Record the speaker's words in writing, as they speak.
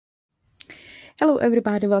Hello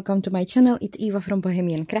everybody, welcome to my channel. It's Eva from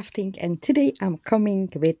Bohemian Crafting and today I'm coming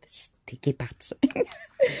with sticky pads.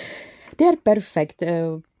 They're perfect.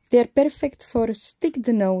 They're perfect for stick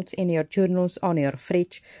the notes in your journals, on your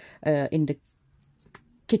fridge, in the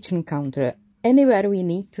kitchen counter, anywhere we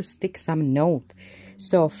need to stick some note.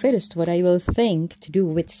 So first what I will think to do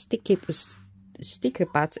with sticker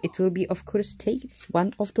pads, it will be of course take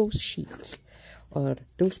one of those sheets or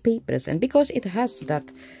those papers, and because it has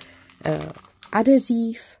that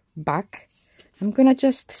adhesive back, I'm gonna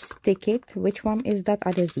just stick it. Which one is that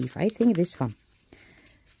adhesive? I think this one.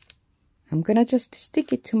 I'm gonna just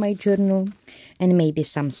stick it to my journal and maybe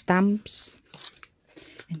some stamps,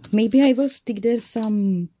 and maybe I will stick there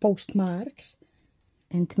some postmarks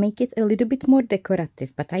and make it a little bit more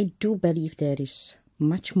decorative. But I do believe there is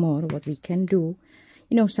much more what we can do.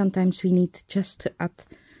 You know, sometimes we need just to add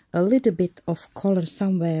a little bit of color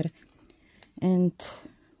somewhere, and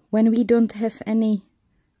when we don't have any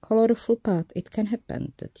colorful pad, it can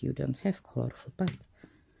happen that you don't have colorful pad.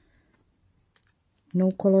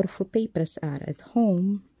 No colorful papers are at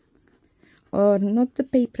home, or not the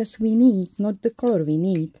papers we need, not the color we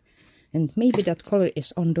need, and maybe that color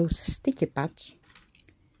is on those sticky pads.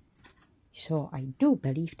 So I do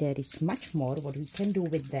believe there is much more what we can do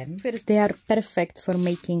with them. First, they are perfect for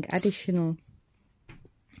making additional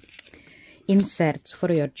inserts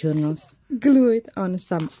for your journals. Glue it on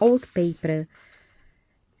some old paper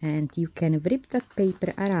and you can rip that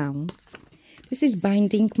paper around. This is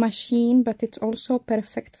binding machine, but it's also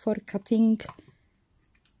perfect for cutting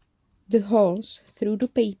the holes through the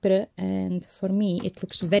paper, and for me it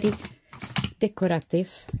looks very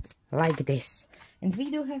decorative like this. And we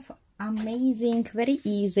do have amazing, very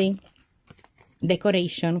easy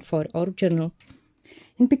decoration for our journal.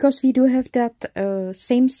 And because we do have that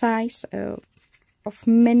same size of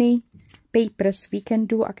many papers, we can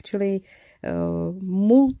do actually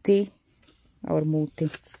what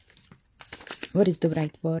is the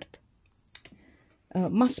right word?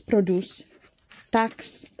 Mass produce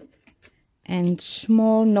tags and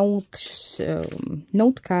small note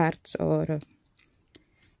cards or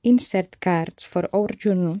insert cards for our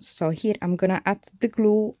journals. So here I'm gonna add the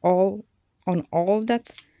glue on all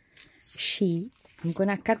that sheet. I'm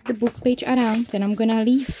gonna cut the book page around and I'm gonna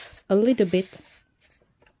leave a little bit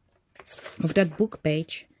of that book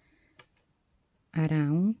page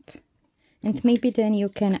around, and maybe then you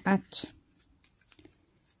can add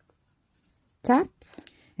tab.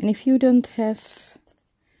 And if you don't have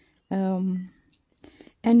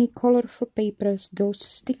any colorful papers, those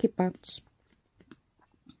sticky pads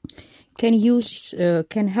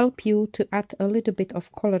can help you to add a little bit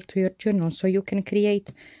of color to your journal, so you can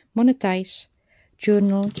create monetize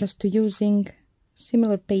journal just using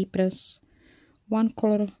similar papers, one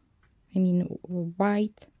color, I mean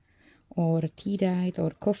white or tea dyed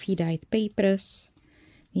or coffee dyed papers,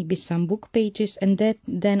 maybe some book pages, and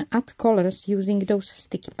then add colors using those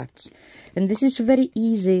sticky pads. And this is very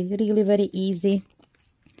easy, really very easy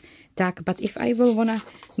tag. But if I will wanna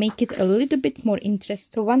make it a little bit more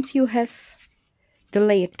interesting, so once you have the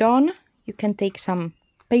layer done, you can take some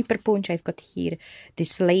paper punch. I've got here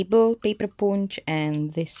this label paper punch,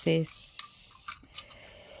 and this is,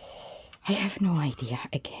 I have no idea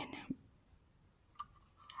again.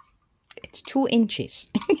 It's 2 inches.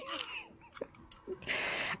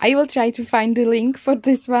 I will try to find the link for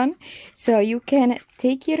this one. So you can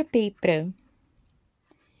take your paper,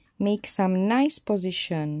 make some nice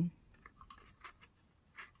position.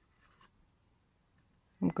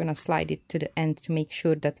 I'm gonna slide it to the end to make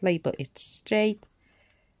sure that label is straight,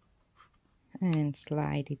 and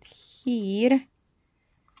slide it here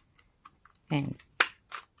and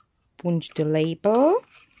punch the label,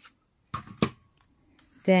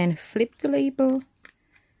 then flip the label,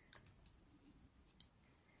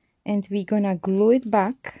 and we're gonna glue it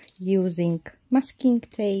back using masking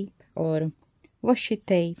tape or washi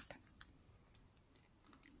tape,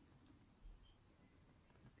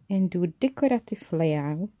 and do decorative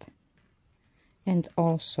layout and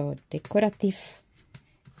also decorative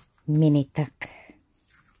mini tag.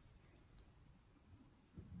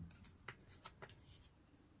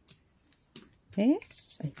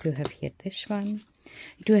 Yes, I do have here this one.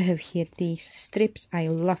 I do have here these strips. I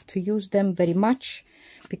love to use them very much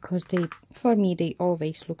because for me they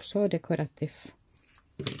always look so decorative.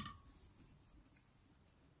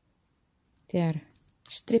 They are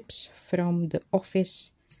strips from the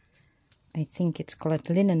office. I think it's called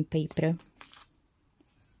linen paper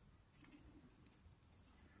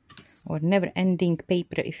or never-ending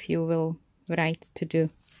paper, if you will write to the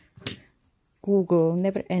Google,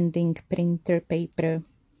 never-ending printer paper.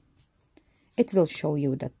 it will show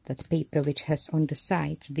you that paper which has on the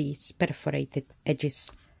sides these perforated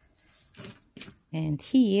edges. And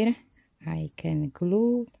here I can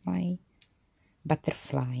glue my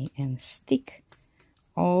butterfly and stick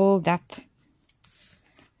all that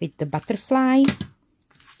with the butterfly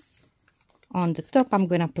on the top. I'm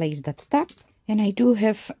gonna place that top, and I do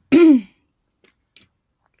have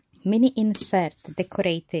mini insert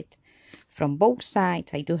decorated from both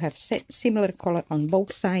sides. I do have similar color on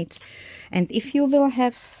both sides. And if you will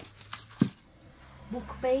have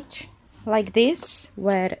book page like this,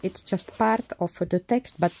 where it's just part of the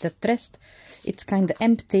text but the rest it's kind of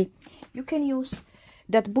empty, you can use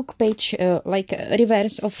that book page like a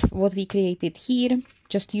reverse of what we created here.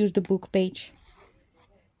 Just use the book page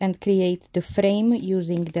and create the frame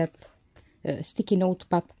using that sticky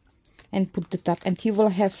notepad and put the top, and you will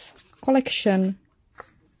have collection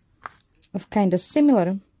of kind of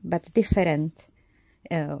similar but different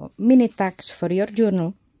mini tags for your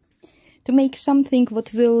journal to make something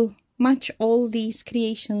what will match all these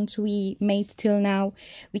creations we made till now.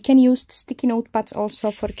 We can use the sticky notepads also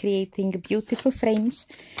for creating beautiful frames.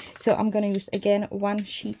 So I'm gonna use again one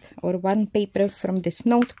sheet or one paper from this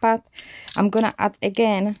notepad. I'm gonna add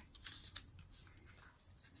again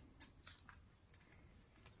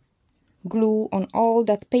glue on all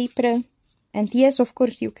that paper. And yes, of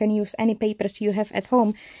course, you can use any papers you have at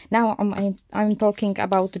home. Now I'm talking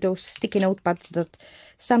about those sticky notepads that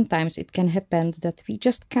sometimes it can happen that we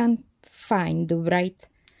just can't find the right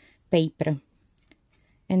paper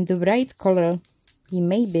and the right color we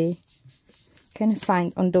maybe can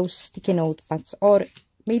find on those sticky notepads. Or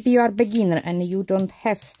maybe you are a beginner and you don't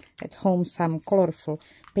have at home some colorful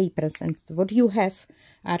papers, and what you have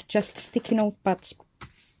are just sticky notepads.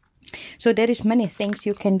 So there is many things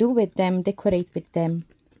you can do with them, decorate with them.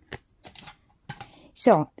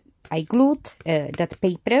 So I glued that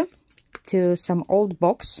paper to some old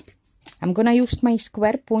box. I'm gonna use my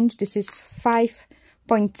square punch. This is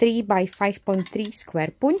 5.3 by 5.3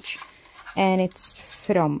 square punch, and it's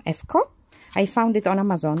from Efco. I found it on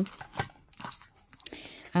Amazon.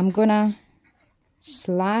 I'm gonna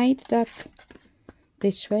slide that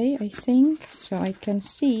this way, I think, so I can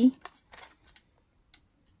see.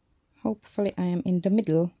 Hopefully I am in the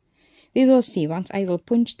middle. We will see once I will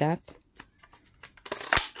punch that.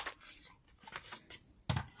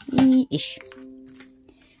 Ish.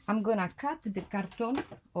 I'm gonna cut the carton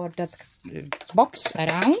or that box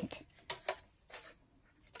around.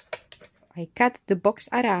 I cut the box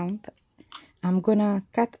around. I'm gonna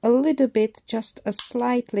cut a little bit, just a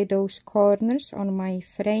slightly, those corners on my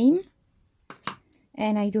frame.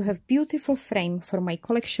 And I do have beautiful frame for my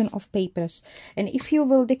collection of papers. And if you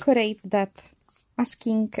will decorate that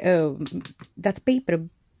masking, that paper,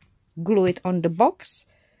 glue it on the box,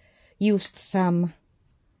 used some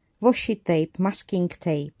washi tape, masking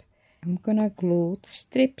tape. I'm gonna glue the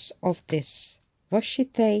strips of this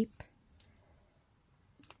washi tape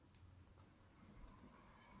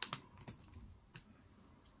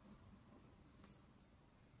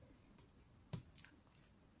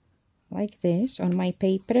like this on my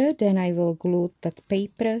paper. Then I will glue that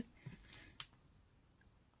paper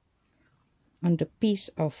on the piece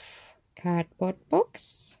of cardboard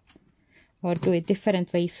box, or do it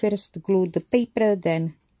different way. First glue the paper,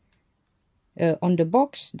 then on the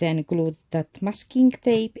box, then glue that masking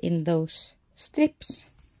tape in those strips,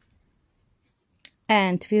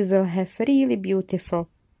 and we will have really beautiful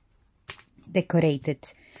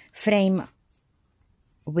decorated frame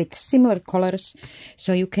with similar colors.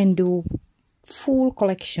 So you can do full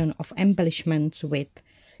collection of embellishments with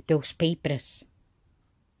those papers.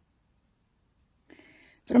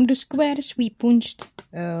 From the squares we punched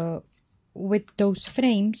with those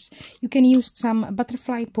frames, you can use some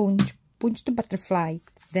butterfly punch the butterfly,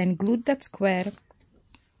 then glue that square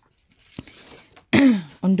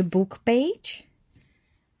on the book page,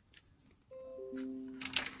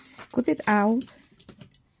 cut it out,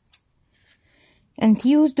 and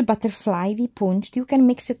use the butterfly we punched. You can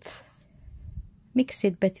mix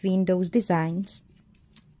it between those designs,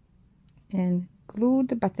 and glue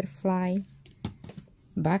the butterfly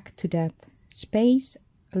back to that space.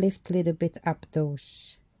 Lift a little bit up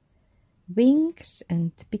those wings,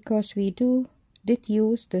 and because we did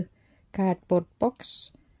use the cardboard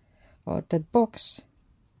box or that box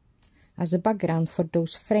as a background for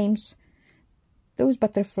those frames, those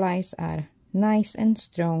butterflies are nice and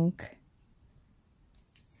strong.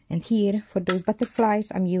 And here for those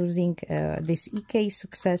butterflies I'm using this EK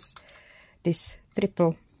Success, this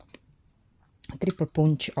triple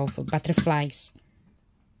punch of butterflies.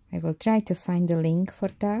 I will try to find a link for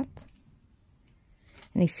that.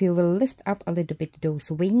 And if you will lift up a little bit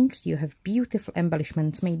those wings, you have beautiful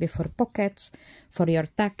embellishments, maybe for pockets, for your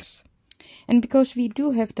tags. And because we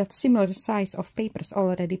do have that similar size of papers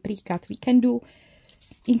already pre-cut, we can do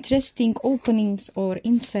interesting openings or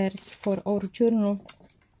inserts for our journal,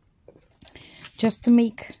 just to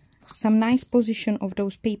make some nice position of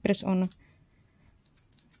those papers on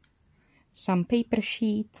some paper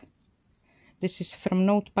sheet. This is from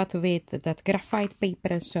Notepad with that graphite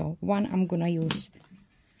paper, so one I'm gonna use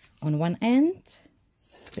on one end,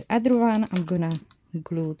 the other one I'm gonna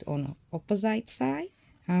glue it on the opposite side.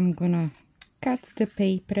 I'm gonna cut the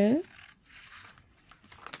paper,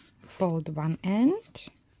 fold one end,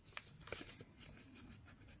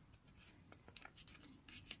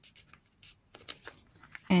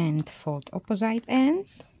 and fold opposite end.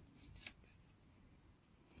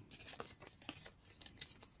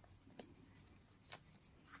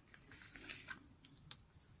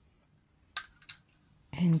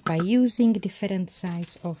 And by using different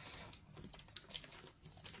size of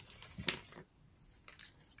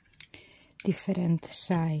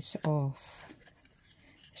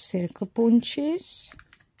circle punches,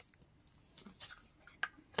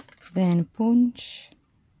 then punch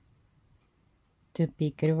the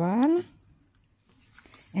bigger one,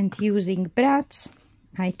 and using brads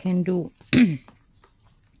I can do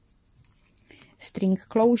string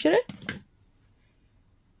closure.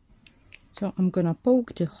 So I'm gonna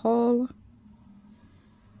poke the hole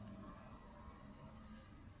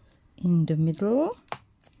in the middle,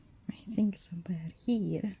 I think somewhere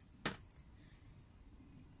here,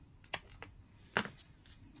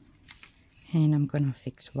 and I'm gonna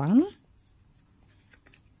fix one.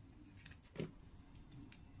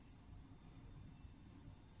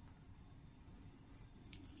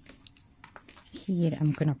 Here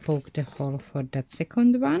I'm gonna poke the hole for that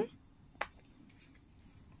second one.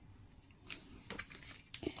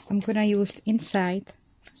 I'm gonna use inside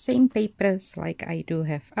same papers like I do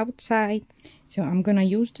have outside. So I'm gonna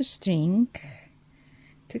use the string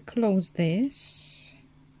to close this,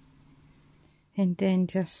 and then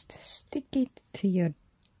just stick it to your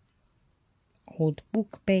old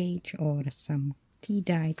book page or some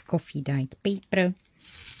tea-dyed, coffee-dyed paper.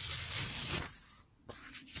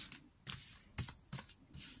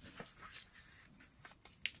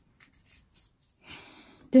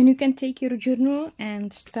 Then you can take your journal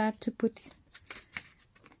and start to put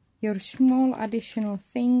your small additional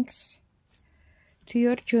things to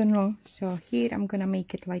your journal. So here I'm gonna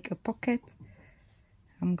make it like a pocket.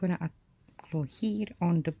 I'm gonna add glue here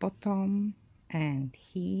on the bottom and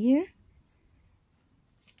here.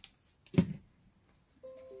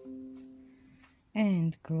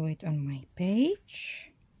 And glue it on my page.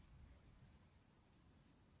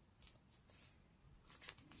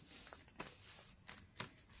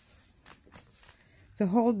 To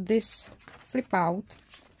hold this flip out,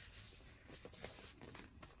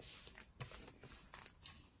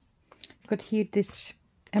 got here this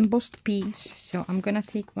embossed piece, so I'm gonna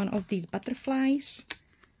take one of these butterflies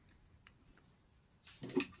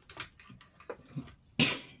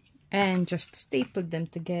and just staple them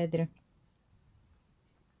together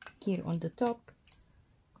here on the top.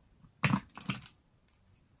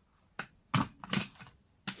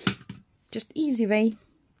 Just easy way,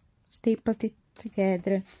 staple it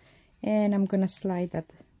together, and I'm gonna slide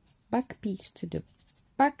that back piece to the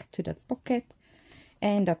back to that pocket,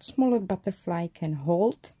 and that smaller butterfly can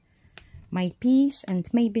hold my piece and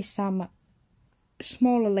maybe some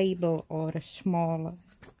small label or small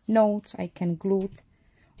notes I can glue it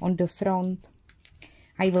on the front.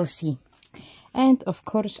 I will see. And of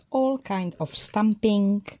course all kind of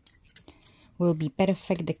stamping will be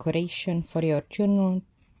perfect decoration for your journal.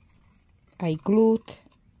 I glued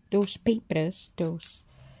those papers, those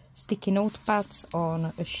sticky notepads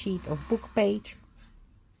on a sheet of book page.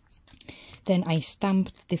 Then I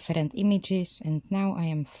stamped different images, and now I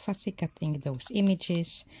am fussy cutting those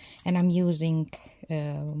images, and I'm using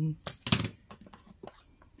ground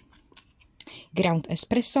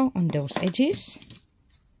espresso on those edges.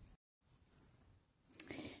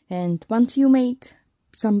 And once you made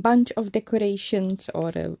some bunch of decorations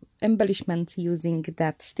or embellishments using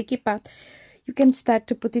that sticky pad, you can start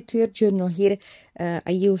to put it to your journal. Here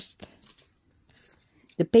I used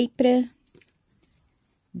the paper,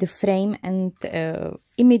 the frame, and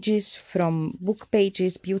images from book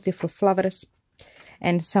pages, beautiful flowers,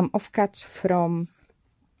 and some offcuts from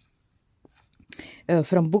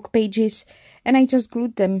book pages, and I just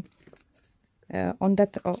glued them on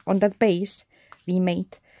that base we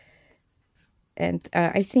made, and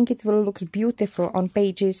I think it will look beautiful on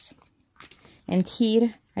pages. And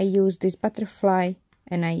here I use this butterfly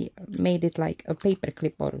and I made it like a paper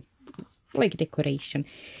clip or like decoration.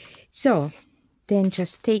 So then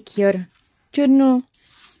just take your journal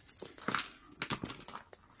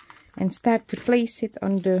and start to place it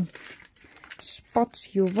on the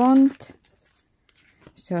spots you want.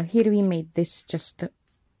 So here we made this just a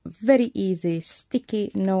very easy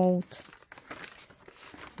sticky note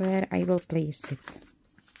where I will place it.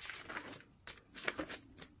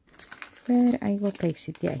 Where I will place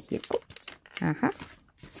it, yeah, here. Oops.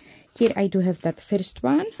 Here I do have that first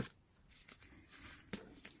one.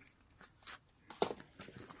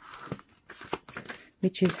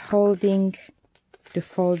 Which is holding the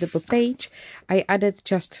foldable page. I added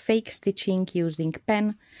just fake stitching using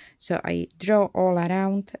pen. So I draw all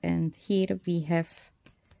around, and here we have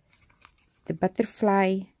the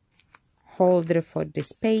butterfly holder for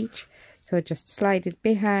this page. So just slide it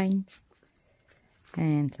behind.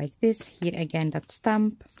 And like this, here again that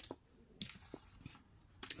stamp,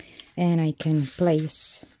 and I can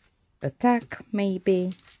place a tag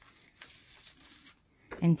maybe,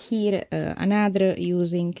 and here another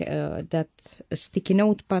using that sticky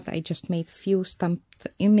notepad. I just made few stamped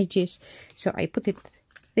images, so I put it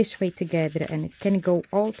this way together and it can go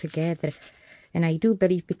all together. And I do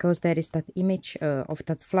believe, because there is that image of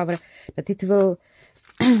that flower, that it will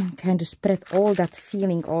kind of spread all that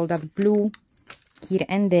feeling, all that blue here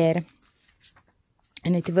and there,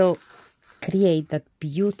 and it will create that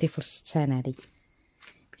beautiful scenery.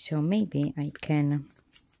 So maybe I can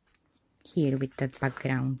here with that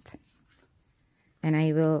background, and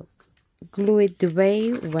I will glue it the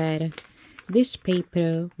way where this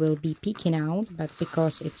paper will be peeking out, but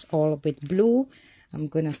because it's all with blue, I'm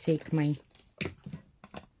gonna take my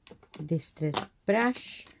distress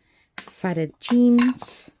brush, faded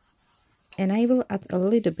jeans, and I will add a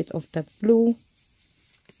little bit of that blue.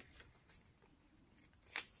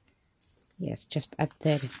 Yes, just add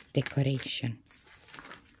the decoration.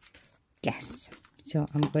 Yes, so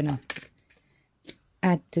I'm gonna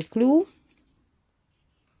add the glue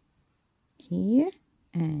here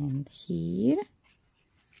and here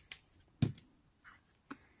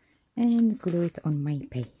and glue it on my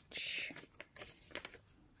page.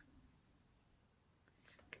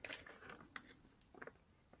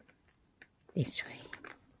 This way.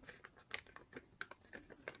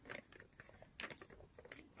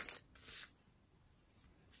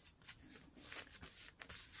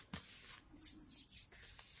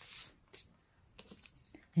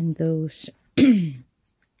 And those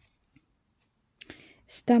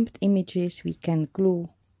stamped images we can glue.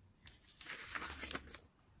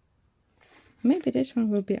 Maybe this one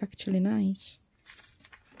will be actually nice.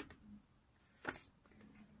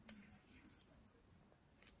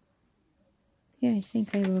 Yeah, I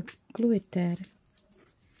think I will glue it there.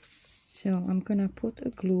 So I'm gonna put a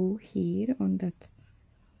glue here on that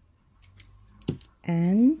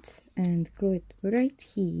end and glue it right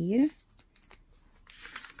here.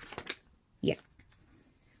 Yeah,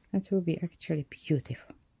 that will be actually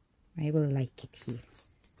beautiful. I will like it here.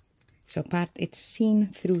 So part it's seen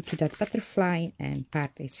through to that butterfly and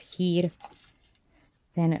part is here.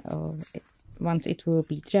 Then once it will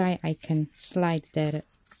be dry, I can slide there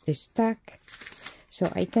this tag,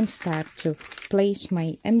 so I can start to place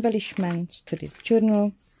my embellishments to this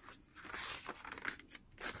journal.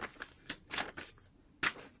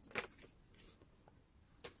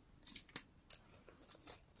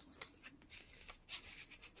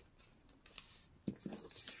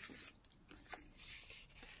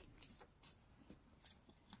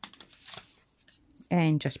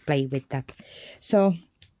 And just play with that. So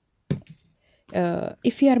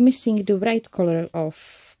if you are missing the right color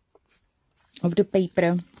of the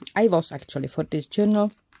paper, I was actually, for this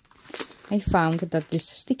journal, I found that this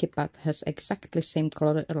sticky pad has exactly same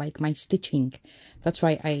color like my stitching. That's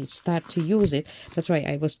why I start to use it. That's why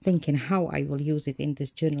I was thinking how I will use it in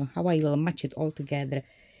this journal, how I will match it all together.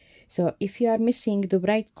 So if you are missing the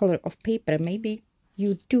right color of paper, maybe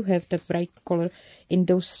you do have that right color in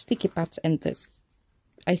those sticky pads, and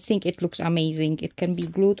I think it looks amazing. It can be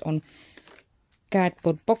glued on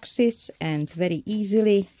cardboard boxes and very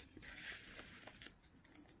easily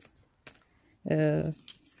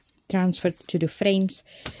transferred to the frames.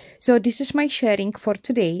 So this is my sharing for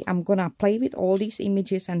today. I'm gonna play with all these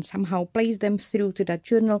images and somehow place them through to that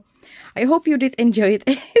journal. I hope you did enjoy it.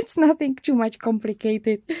 It's nothing too much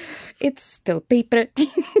complicated. It's still paper.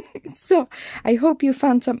 So I hope you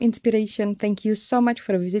found some inspiration. Thank you so much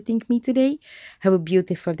for visiting me today. Have a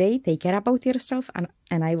beautiful day. Take care about yourself,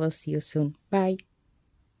 and I will see you soon. Bye.